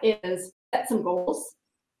that, is set some goals.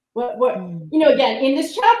 Again, in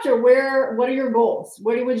this chapter, what are your goals?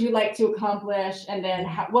 What would you like to accomplish? And then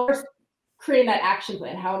what's creating that action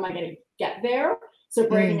plan? How am I going to get there? So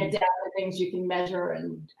breaking it down to things you can measure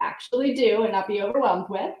and actually do and not be overwhelmed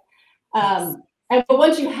with. But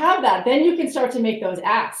once you have that, then you can start to make those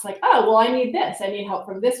asks like, oh, well, I need this. I need help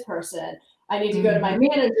from this person. I need to go to my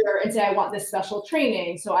manager and say, I want this special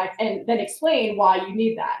training. And then explain why you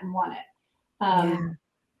need that and want it.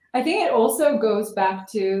 I think it also goes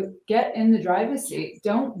back to get in the driver's seat.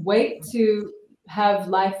 Don't wait to have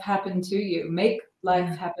life happen to you. Make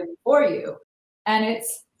life happen for you. And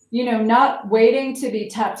it's, not waiting to be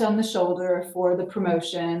tapped on the shoulder for the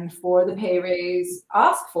promotion, for the pay raise.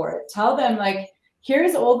 Ask for it. Tell them, like,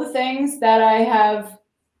 here's all the things that I have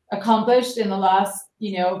accomplished in the last,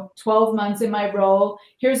 12 months in my role.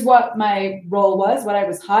 Here's what my role was, what I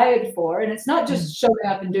was hired for. And it's not just showing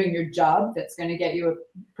up and doing your job that's going to get you a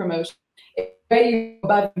promotion. It's way you go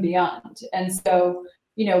above and beyond. And so,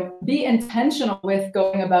 be intentional with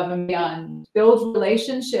going above and beyond. Build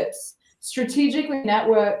relationships, strategically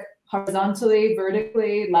network horizontally,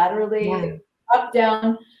 vertically, laterally, up,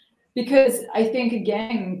 down. Because I think,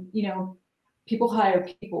 again, people hire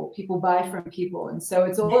people, people buy from people. And so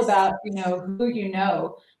it's all about, who you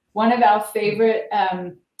know. One of our favorite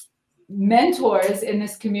mentors in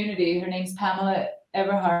this community, her name's Pamela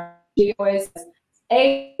Everhart, she always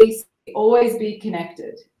says, always be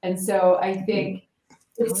connected. And so I think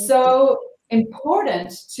it's so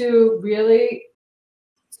important to really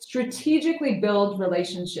strategically build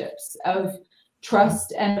relationships of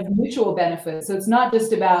trust and of mutual benefit. So it's not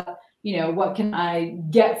just about, what can I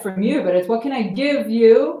get from you, but it's what can I give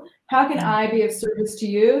you? How can I be of service to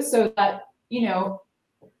you so that,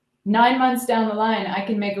 9 months down the line, I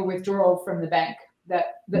can make a withdrawal from the bank that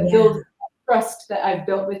builds trust that I've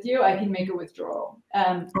built with you. I can make a withdrawal.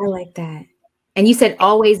 I like that. And you said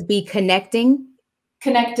always be connecting.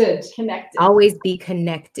 Connected. Always be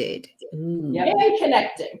connected. Yep. And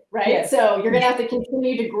connecting, right? Yes. So you're going to have to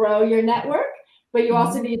continue to grow your network, but you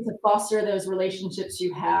also need to foster those relationships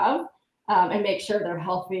you have and make sure they're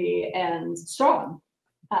healthy and strong.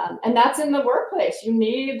 And that's in the workplace. You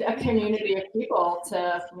need a community of people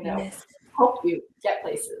to, help you get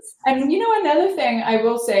places. And another thing I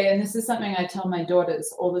will say, and this is something I tell my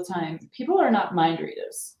daughters all the time, people are not mind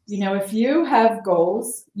readers. If you have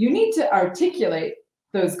goals, you need to articulate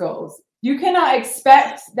those goals. You cannot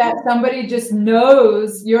expect that somebody just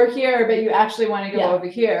knows you're here, but you actually want to go over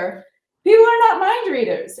here. People are not mind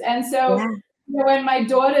readers. And so when my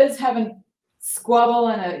daughters have a squabble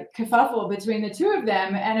and a kerfuffle between the two of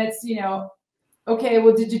them, and it's, okay,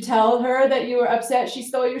 well, did you tell her that you were upset she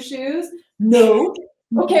stole your shoes? No.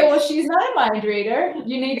 Okay, well, she's not a mind reader.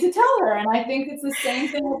 You need to tell her. And I think it's the same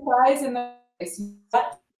thing applies in the place. You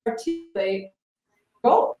have to articulate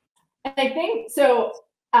goals. And I think so,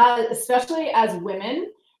 especially as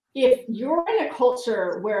women, if you're in a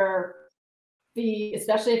culture where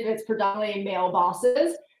especially if it's predominantly male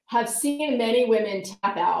bosses, have seen many women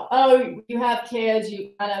tap out. Oh, you have kids,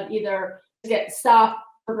 you kind of either stop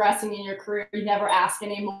progressing in your career, you never ask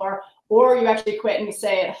anymore, or you actually quit and you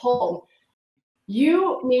stay at home.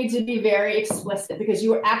 You need to be very explicit because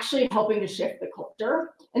you are actually helping to shift the culture.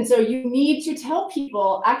 And so you need to tell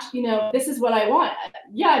people, actually, this is what I want.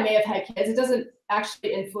 Yeah, I may have had kids. It doesn't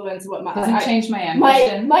actually influence what doesn't change my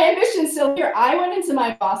ambition. My ambition's still here. I went into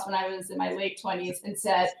my boss when I was in my late 20s and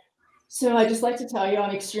said, so I'd just like to tell you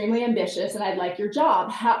I'm extremely ambitious and I'd like your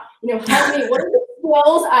job. Help me. What are the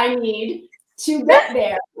skills I need to get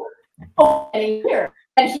there?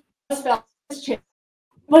 And he just felt this change.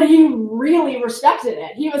 But he really respected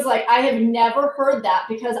it. He was like, I have never heard that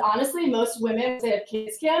because honestly, most women say have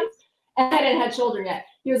kids, Kim, and I hadn't had children yet.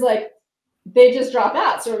 He was like, they just drop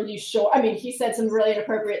out. So are you sure? I mean, he said some really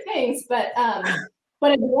inappropriate things, but at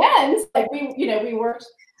the end, like we worked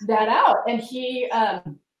that out, and he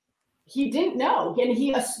didn't know, and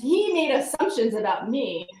he made assumptions about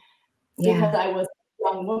me because I was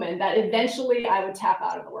a young woman that eventually I would tap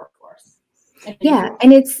out of the workforce.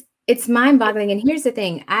 And it's mind-boggling. And here's the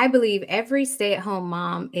thing. I believe every stay-at-home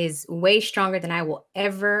mom is way stronger than I will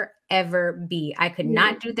ever be. I could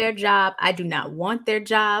not do their job. I do not want their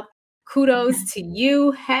job. Kudos to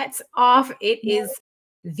you. Hats off. It is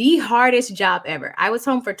the hardest job ever. I was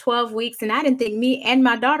home for 12 weeks and I didn't think me and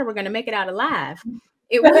my daughter were going to make it out alive.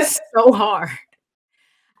 It was so hard.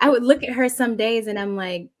 I would look at her some days and I'm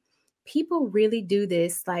like, people really do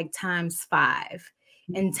this like times 5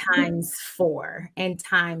 and times 4 and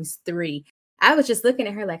times 3. I was just looking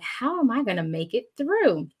at her like, how am I going to make it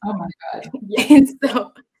through? Oh my God. And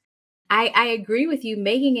so I agree with you,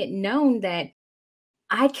 making it known that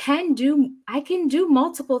I can do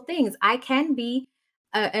multiple things. I can be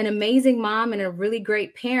an amazing mom and a really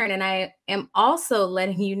great parent. And I am also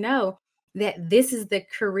letting you know that this is the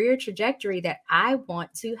career trajectory that I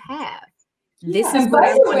want to have. This Yeah. is And what by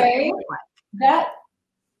I the want way, to look like. that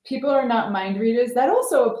people are not mind readers, that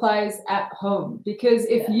also applies at home. Because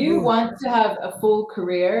if you want to have a full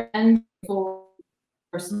career and full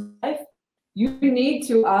personal life, you need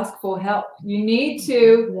to ask for help. You need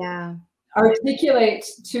to articulate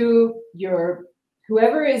to your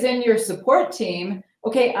whoever is in your support team,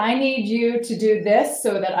 okay, I need you to do this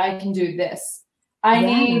so that I can do this. I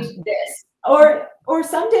need this. Or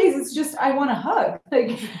some days it's just I want a hug.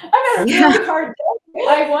 Like I'm at a really hard day.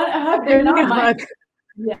 I want a hug. They're not my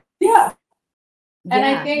yeah. And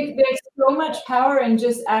I think there's so much power in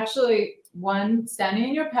just actually standing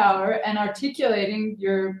in your power and articulating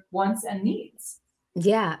your wants and needs.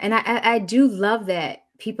 Yeah. And I do love that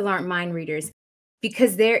people aren't mind readers,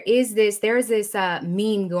 because there's this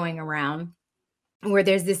meme going around where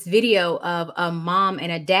there's this video of a mom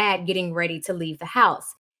and a dad getting ready to leave the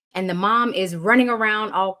house. And the mom is running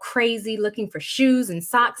around all crazy looking for shoes and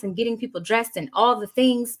socks and getting people dressed and all the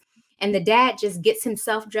things. And the dad just gets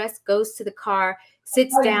himself dressed, goes to the car,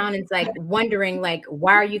 sits down, and is like wondering, like,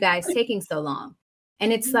 why are you guys taking so long?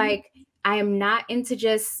 And it's like, I am not into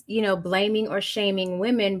just, blaming or shaming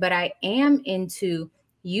women, but I am into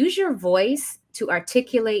use your voice to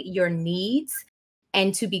articulate your needs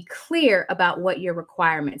and to be clear about what your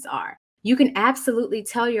requirements are. You can absolutely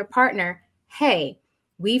tell your partner, hey,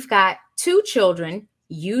 we've got 2 children.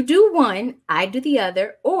 You do one, I do the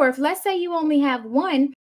other. Or if let's say you only have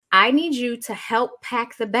one, I need you to help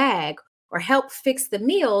pack the bag or help fix the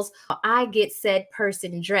meals while I get said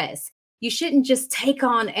person dressed. You shouldn't just take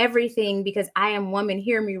on everything because I am woman,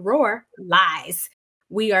 hear me roar. Lies.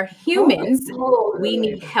 We are humans. We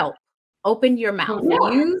need help. Open your mouth.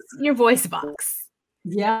 Use your voice box.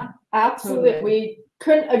 Yeah, absolutely. We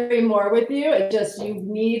couldn't agree more with you. It's just you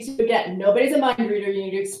need to get, nobody's a mind reader. You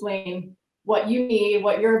need to explain what you need,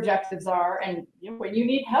 what your objectives are, and when you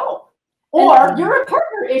need help. Or you're a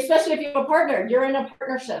partner, especially if you have a partner, you're in a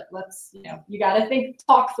partnership. You got to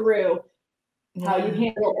talk through how you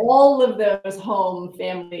handle all of those home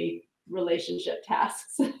family relationship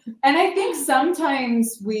tasks. And I think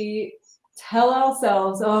sometimes we tell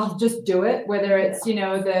ourselves, oh, just do it, whether it's,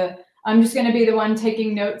 I'm just going to be the one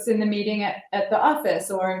taking notes in the meeting at the office,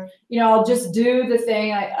 or, I'll just do the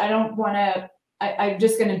thing. I don't want to, I'm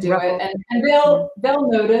just going to do it. And they'll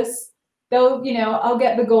notice. I'll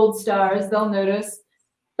get the gold stars. They'll notice,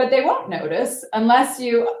 but they won't notice unless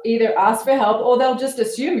you either ask for help or they'll just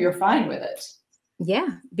assume you're fine with it.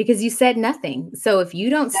 Yeah, because you said nothing. So if you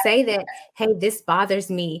don't say that, hey, this bothers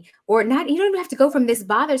me, or not, you don't even have to go from this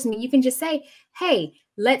bothers me. You can just say, hey,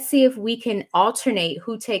 let's see if we can alternate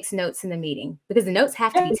who takes notes in the meeting, because the notes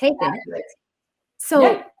have to be taken.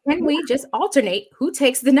 So can we just alternate who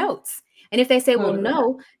takes the notes? And if they say, well,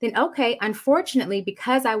 no, then okay, unfortunately,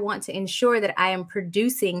 because I want to ensure that I am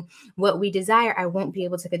producing what we desire, I won't be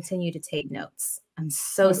able to continue to take notes. I'm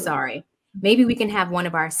so sorry. Maybe we can have one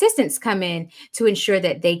of our assistants come in to ensure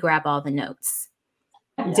that they grab all the notes.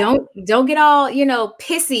 Yeah. Don't get all,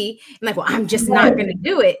 pissy and like, well, I'm just not going to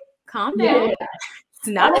do it. Calm down. Yeah. It's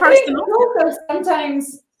not personal. Also,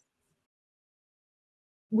 sometimes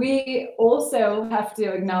we also have to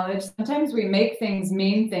acknowledge, sometimes we make things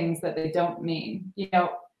mean things that they don't mean.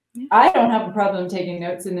 I don't have a problem taking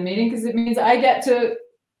notes in the meeting because it means I get to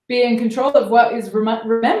be in control of what is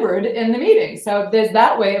remembered in the meeting. So there's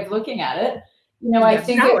that way of looking at it. I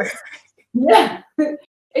think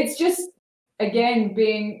it's just, again,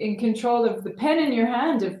 being in control of the pen in your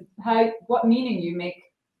hand of what meaning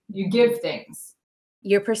you give things.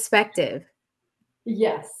 Your perspective.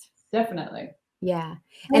 Yes, definitely. Yeah.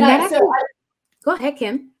 And go ahead,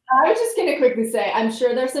 Kim. I was just going to quickly say, I'm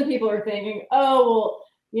sure there's some people who are thinking, oh,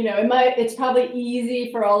 well, it's probably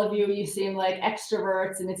easy for all of you. You seem like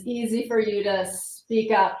extroverts and it's easy for you to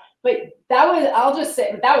speak up. But I'll just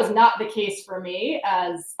say that was not the case for me.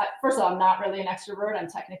 As first of all, I'm not really an extrovert. I'm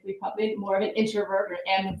technically probably more of an introvert or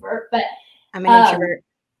ambivert, but I'm an introvert.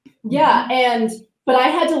 Yeah. But I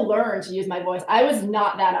had to learn to use my voice. I was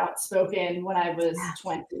not that outspoken when I was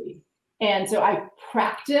 20. And so I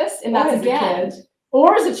practiced, and that's again,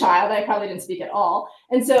 or as a child, I probably didn't speak at all.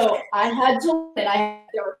 And so I had to, there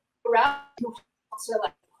were around who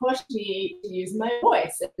pushed me to use my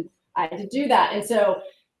voice, and I had to do that. And so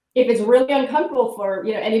if it's really uncomfortable for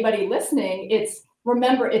anybody listening,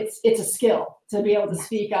 remember it's a skill to be able to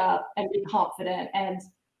speak up and be confident,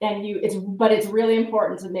 but it's really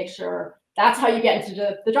important to make sure that's how you get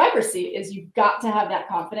into the driver's seat. Is you've got to have that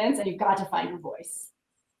confidence and you've got to find your voice.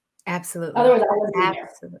 Absolutely. Otherwise, I wouldn't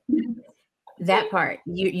be there. That part,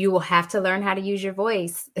 you will have to learn how to use your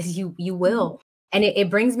voice. You will. And it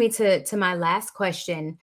brings me to my last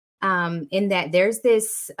question, in that there's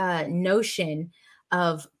this notion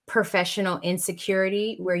of professional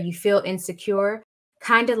insecurity where you feel insecure,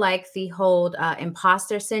 kind of like the whole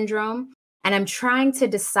imposter syndrome. And I'm trying to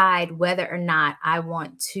decide whether or not I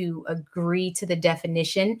want to agree to the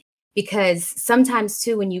definition, because sometimes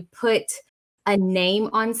too, when you put a name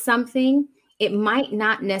on something, it might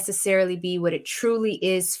not necessarily be what it truly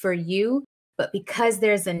is for you. But because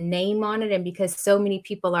there's a name on it and because so many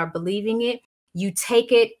people are believing it, you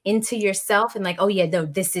take it into yourself and like, oh yeah, no,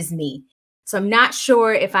 this is me. So I'm not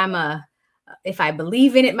sure if if I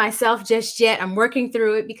believe in it myself just yet. I'm working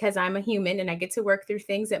through it because I'm a human and I get to work through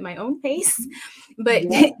things at my own pace. But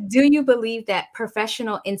Yeah. do you believe that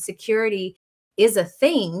professional insecurity is a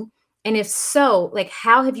thing? And if so, like,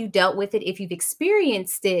 how have you dealt with it if you've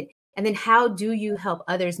experienced it? And then how do you help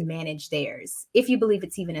others manage theirs, if you believe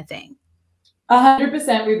it's even a thing?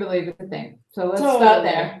 100% we believe it's a thing. So let's start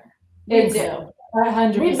there. We do.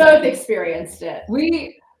 100%. We both experienced it.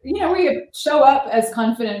 We show up as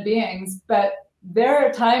confident beings, but there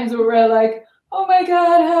are times where we're like, oh my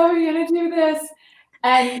God, how are we gonna do this?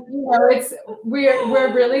 And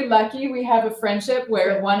we're really lucky. We have a friendship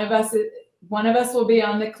where one of us will be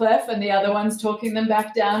on the cliff and the other one's talking them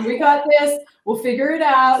back down. We got this. We'll figure it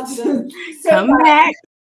out. Come back.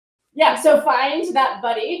 Yeah, so find that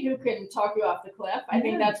buddy who can talk you off the cliff. I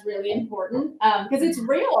think that's really important, because it's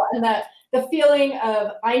real, and that the feeling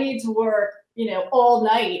of I need to work, all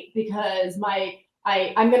night because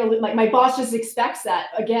I'm gonna, like, my boss just expects that.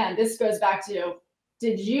 Again, this goes back to,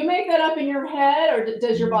 did you make that up in your head, or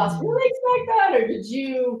does your boss really expect that, or did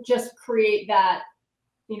you just create that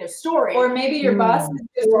story? Or maybe your boss is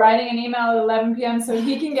just writing an email at 11 p.m. so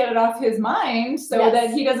he can get it off his mind so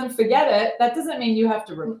that he doesn't forget it. That doesn't mean you have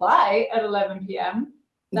to reply at 11 p.m.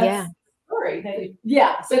 That's the story.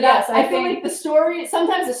 So I feel like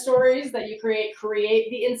sometimes the stories that you create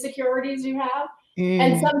the insecurities you have.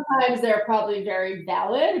 And sometimes they're probably very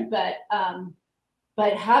valid, but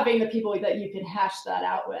having the people that you can hash that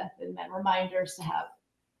out with, and then reminders to have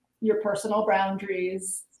your personal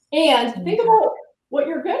boundaries, and think about what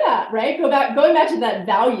you're good at, right? Going back to that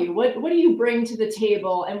value. What do you bring to the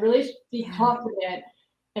table, and really be confident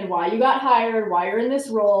in why you got hired, why you're in this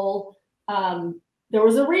role. There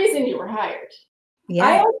was a reason you were hired. Yeah.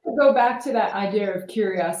 I also go back to that idea of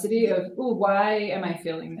curiosity of, why am I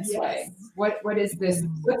feeling this way? What is this?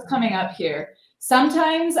 What's coming up here?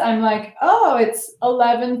 Sometimes I'm like, oh, it's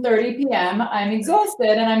 11:30 p.m. I'm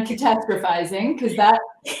exhausted and I'm catastrophizing because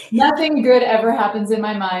nothing good ever happens in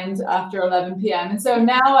my mind after 11 p.m. And so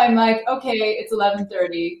now I'm like, okay, it's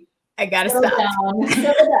 11:30. I gotta stop.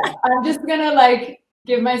 I'm just gonna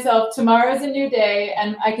give myself, tomorrow's a new day,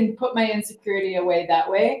 and I can put my insecurity away that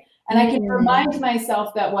way. And I can remind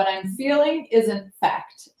myself that what I'm feeling isn't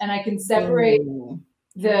fact. And I can separate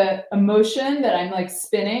the emotion that I'm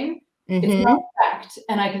spinning. It's not fact.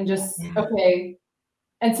 And I can just, okay.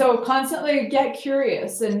 And so constantly get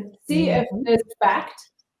curious and see if there's fact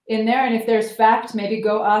in there. And if there's fact, maybe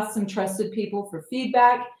go ask some trusted people for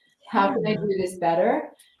feedback. How can I do this better?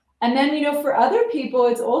 And then, for other people,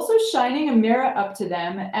 it's also shining a mirror up to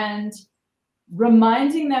them and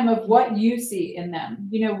reminding them of what you see in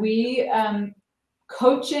them.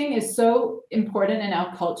 Coaching is so important in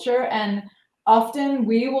our culture, and often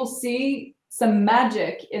we will see some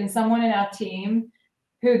magic in someone in our team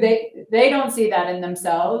who they don't see that in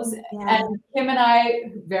themselves. And Kim and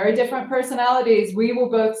I, very different personalities, we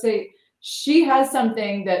will both say, she has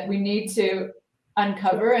something that we need to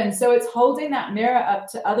uncover. And so it's holding that mirror up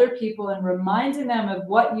to other people and reminding them of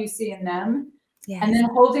what you see in them. And then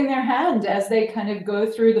holding their hand as they kind of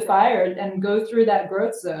go through the fire and go through that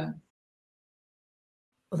growth zone.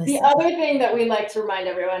 The other thing that we like to remind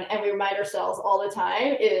everyone, and we remind ourselves all the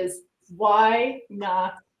time, is why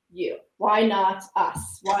not you? Why not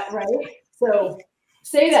us? Why, right? So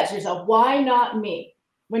say that to yourself. Why not me?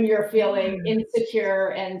 When you're feeling insecure,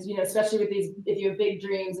 and especially with these, if you have big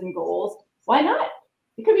dreams and goals, why not?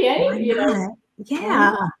 It could be any.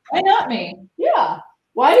 Yeah. Why not me? Yeah.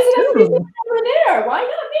 Why does it have to be over there? Why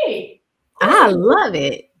not me? I love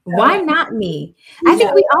it. Why not me? I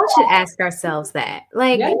think we all should ask ourselves that.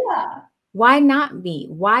 Why not me?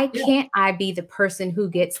 Why can't I be the person who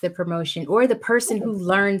gets the promotion, or the person who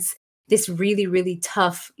learns this really, really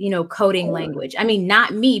tough, coding language? I mean,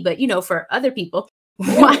 not me, but for other people,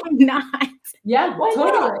 why not? Yeah,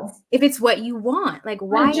 totally. If it's what you want,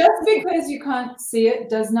 why? And just because you can't see it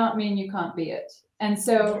does not mean you can't be it. And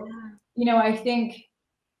so, I think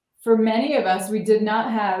for many of us, we did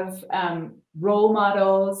not have role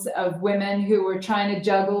models of women who were trying to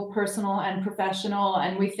juggle personal and professional.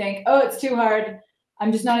 And we think, oh, it's too hard.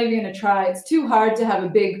 I'm just not even going to try. It's too hard to have a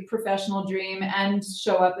big professional dream and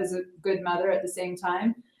show up as a good mother at the same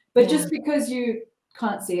time. But just because you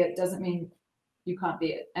can't see it doesn't mean you can't be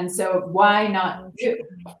it. And so why not do?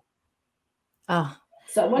 Oh,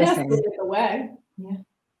 someone has to lead the way. Yeah.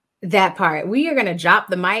 That part. We are going to drop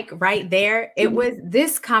the mic right there.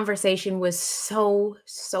 This conversation was so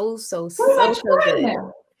good.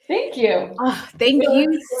 Thank you. Oh, thank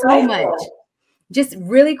you so much. Just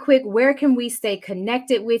really quick, where can we stay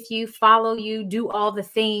connected with you, follow you, do all the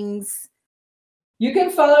things? You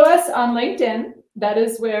can follow us on LinkedIn. That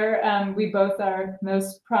is where we both are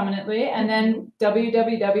most prominently. And then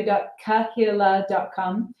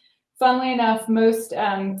www.kahilla.com. Funnily enough, most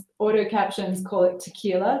auto captions call it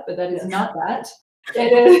tequila, but that is not that.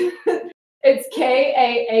 It is. It's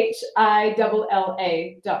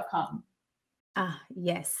KAHILLA.com. Ah,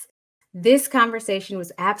 yes. This conversation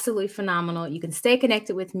was absolutely phenomenal. You can stay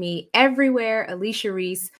connected with me everywhere, Alechia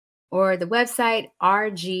Reese, or the website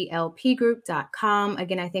rglpgroup.com.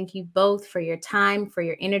 Again, I thank you both for your time, for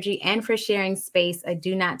your energy, and for sharing space. I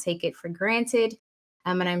do not take it for granted.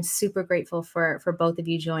 And I'm super grateful for both of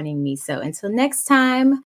you joining me. So until next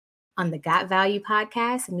time on the Got Value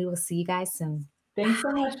podcast, and we will see you guys soon. Thanks so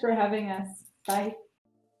much for having us. Bye.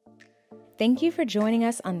 Thank you for joining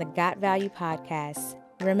us on the Got Value podcast.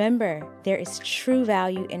 Remember, there is true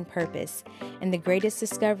value in purpose, and the greatest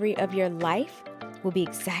discovery of your life will be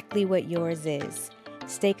exactly what yours is.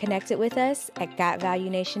 Stay connected with us at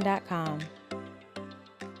gotvaluenation.com.